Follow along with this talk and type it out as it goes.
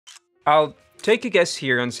I'll take a guess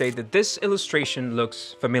here and say that this illustration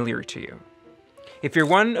looks familiar to you. If you're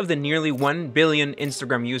one of the nearly 1 billion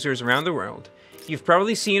Instagram users around the world, you've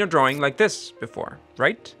probably seen a drawing like this before,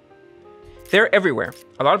 right? They're everywhere.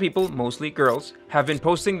 A lot of people, mostly girls, have been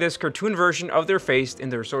posting this cartoon version of their face in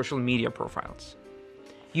their social media profiles.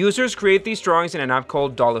 Users create these drawings in an app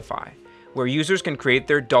called Dollify, where users can create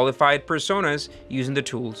their dollified personas using the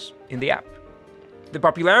tools in the app. The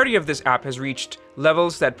popularity of this app has reached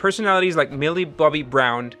levels that personalities like Millie Bobby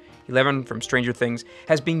Brown, 11 from Stranger Things,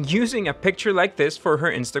 has been using a picture like this for her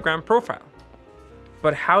Instagram profile.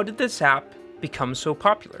 But how did this app become so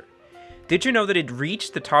popular? Did you know that it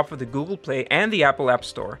reached the top of the Google Play and the Apple App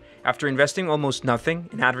Store after investing almost nothing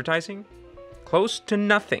in advertising? Close to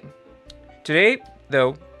nothing. Today,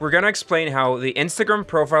 though, we're gonna explain how the Instagram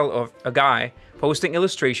profile of a guy posting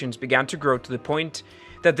illustrations began to grow to the point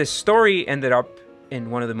that this story ended up in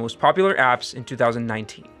one of the most popular apps in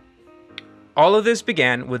 2019. All of this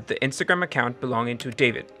began with the Instagram account belonging to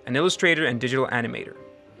David, an illustrator and digital animator.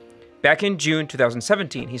 Back in June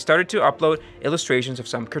 2017, he started to upload illustrations of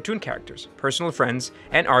some cartoon characters, personal friends,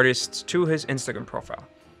 and artists to his Instagram profile,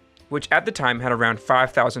 which at the time had around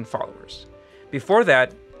 5,000 followers. Before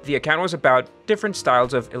that, the account was about different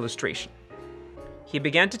styles of illustration. He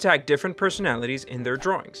began to tag different personalities in their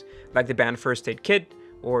drawings, like the band First Aid Kid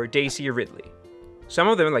or Daisy or Ridley. Some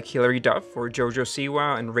of them, like Hillary Duff or Jojo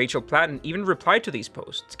Siwa and Rachel Platten, even replied to these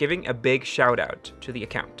posts, giving a big shout out to the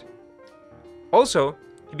account. Also,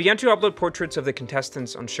 he began to upload portraits of the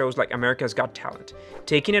contestants on shows like America's Got Talent,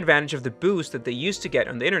 taking advantage of the boost that they used to get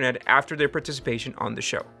on the internet after their participation on the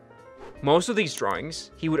show. Most of these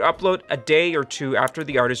drawings, he would upload a day or two after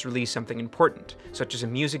the artist released something important, such as a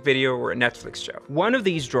music video or a Netflix show. One of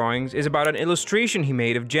these drawings is about an illustration he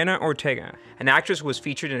made of Jenna Ortega, an actress who was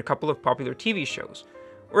featured in a couple of popular TV shows,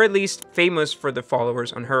 or at least famous for the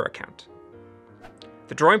followers on her account.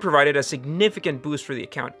 The drawing provided a significant boost for the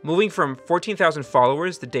account, moving from 14,000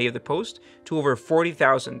 followers the day of the post to over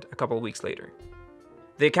 40,000 a couple of weeks later.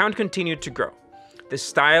 The account continued to grow. The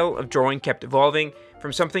style of drawing kept evolving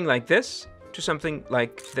from something like this to something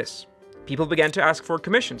like this. People began to ask for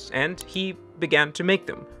commissions, and he began to make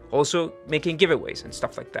them, also making giveaways and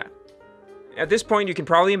stuff like that. At this point, you can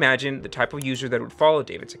probably imagine the type of user that would follow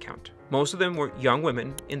David's account. Most of them were young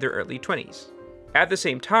women in their early 20s. At the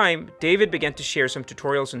same time, David began to share some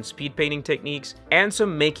tutorials on speed painting techniques and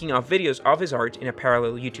some making of videos of his art in a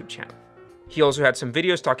parallel YouTube channel. He also had some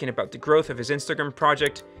videos talking about the growth of his Instagram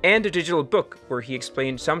project and a digital book where he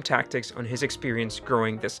explained some tactics on his experience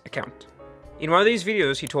growing this account. In one of these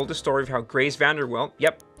videos, he told the story of how Grace Vanderwell,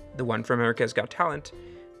 yep, the one from America's Got Talent,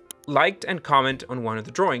 liked and commented on one of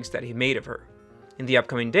the drawings that he made of her. In the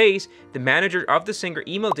upcoming days, the manager of the singer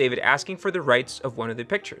emailed David asking for the rights of one of the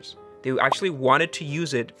pictures. They actually wanted to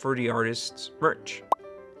use it for the artist's merch.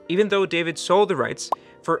 Even though David sold the rights,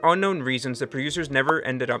 for unknown reasons, the producers never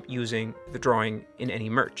ended up using the drawing in any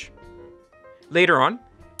merch. Later on,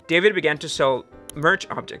 David began to sell merch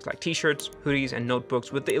objects like t-shirts, hoodies, and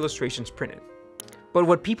notebooks with the illustrations printed. But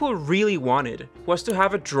what people really wanted was to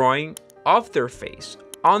have a drawing of their face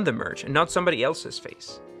on the merch and not somebody else's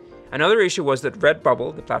face. Another issue was that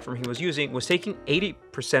Redbubble, the platform he was using, was taking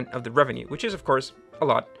 80% of the revenue, which is of course a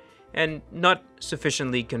lot, and not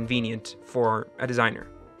sufficiently convenient for a designer.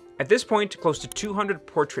 At this point, close to 200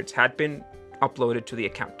 portraits had been uploaded to the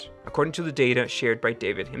account, according to the data shared by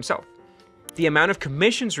David himself. The amount of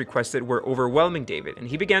commissions requested were overwhelming David, and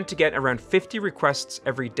he began to get around 50 requests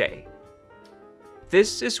every day.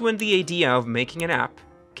 This is when the idea of making an app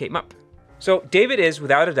came up. So David is,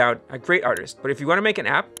 without a doubt, a great artist, but if you want to make an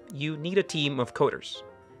app, you need a team of coders.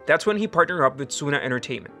 That's when he partnered up with Suna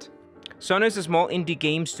Entertainment. Suna is a small indie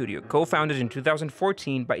game studio co-founded in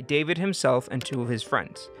 2014 by David himself and two of his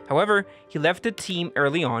friends. However, he left the team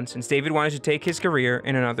early on since David wanted to take his career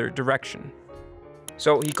in another direction.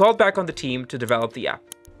 So he called back on the team to develop the app.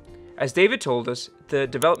 As David told us, the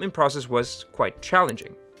development process was quite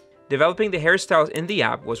challenging. Developing the hairstyles in the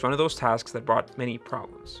app was one of those tasks that brought many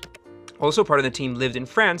problems. Also, part of the team lived in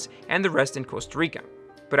France and the rest in Costa Rica.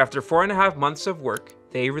 But after 4.5 months of work,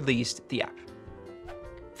 they released the app.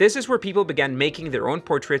 This is where people began making their own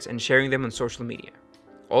portraits and sharing them on social media.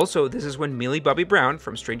 Also, this is when Millie Bobby Brown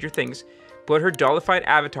from Stranger Things put her dollified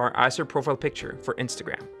avatar as her profile picture for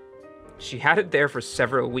Instagram. She had it there for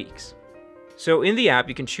several weeks. So in the app,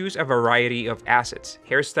 you can choose a variety of assets,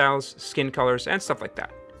 hairstyles, skin colors, and stuff like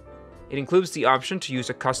that. It includes the option to use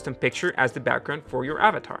a custom picture as the background for your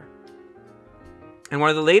avatar. And one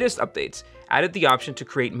of the latest updates added the option to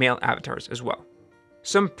create male avatars as well.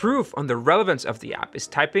 Some proof on the relevance of the app is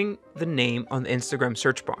typing the name on the Instagram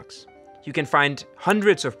search box. You can find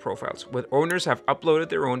hundreds of profiles where owners have uploaded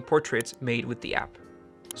their own portraits made with the app.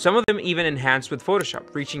 Some of them even enhanced with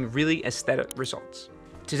Photoshop, reaching really aesthetic results.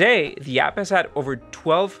 Today, the app has had over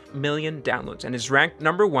 12 million downloads and is ranked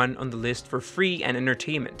 #1 on the list for free and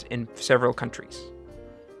entertainment in several countries.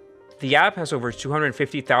 The app has over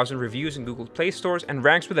 250,000 reviews in Google Play stores and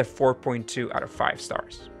ranks with a 4.2 out of 5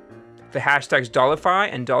 stars. The hashtags Dollify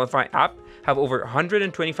and Dollify app have over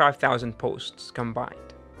 125,000 posts combined.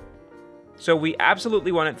 So we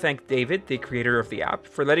absolutely want to thank David, the creator of the app,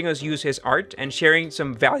 for letting us use his art and sharing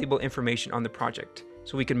some valuable information on the project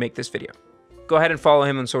so we can make this video. Go ahead and follow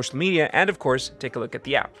him on social media and of course, take a look at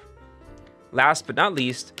the app. Last but not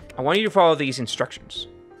least, I want you to follow these instructions.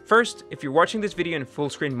 First, if you're watching this video in full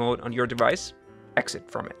screen mode on your device, exit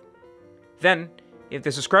from it. Then, if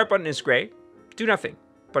the subscribe button is gray, do nothing.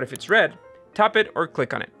 But if it's red, tap it or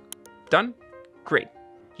click on it. Done? Great.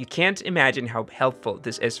 You can't imagine how helpful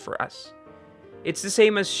this is for us. It's the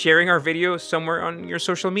same as sharing our video somewhere on your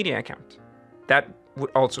social media account. That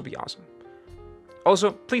would also be awesome.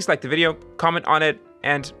 Also, please like the video, comment on it,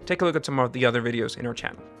 and take a look at some of the other videos in our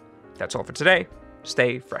channel. That's all for today.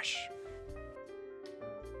 Stay fresh.